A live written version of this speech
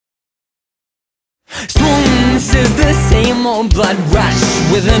Swoon, this is the same old blood rush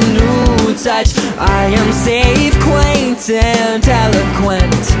with a new touch. I am safe, quaint and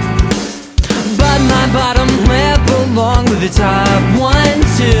eloquent, but my bottom lip along with the top one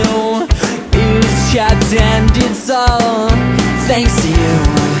too is chapped, and it's all thanks to you.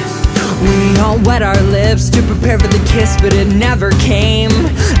 We all wet our lips to prepare for the kiss, but it never came.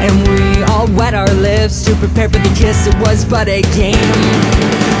 And we all wet our lips to prepare for the kiss, it was but a game.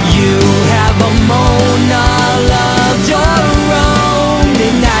 You have a monal of your own,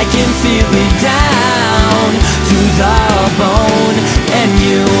 and I can feel it down to the bone. And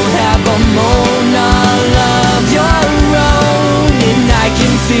you have a monal of your own, and I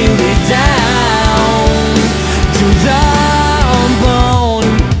can feel it down to the bone.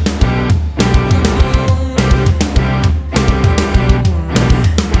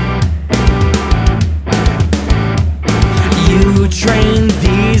 You trained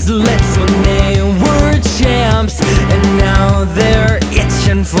these lips when they were champs, and now they're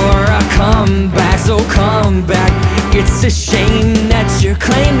itching for a comeback. So come back. It's a shame that your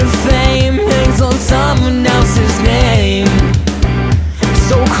claim to fame hangs on someone else's name.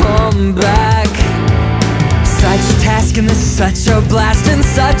 So come back. Such a task, and this is such a blast, and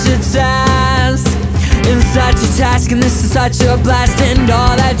such a task, and such a task, and this is such a blast, and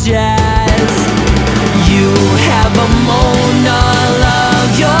all that jazz. You have a monal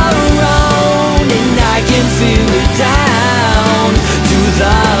of your own, and I can feel it down to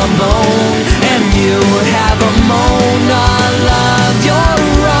the bone. And you have a monal of your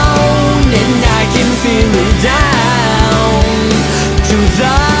own, and I can feel it down to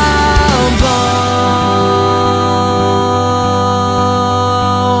the bone.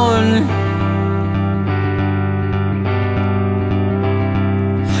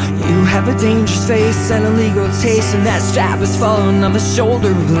 You have a dangerous face and a legal taste, and that strap is falling on the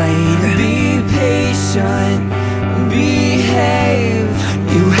shoulder blade. Be patient, behave.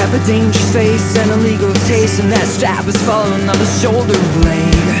 You have a dangerous face and a legal taste, and that strap is falling on the shoulder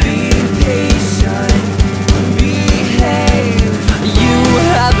blade. Be patient, behave. You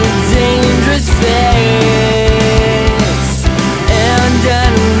have a dangerous face and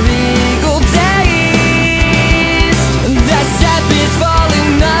an illegal taste. That strap is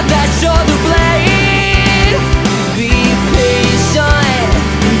falling on that shoulder blade. Be patient,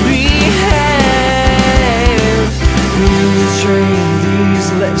 behave. You trained these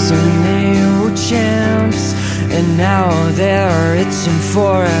lips when they were champs, and now they're itching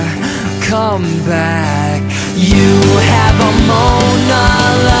for a comeback. You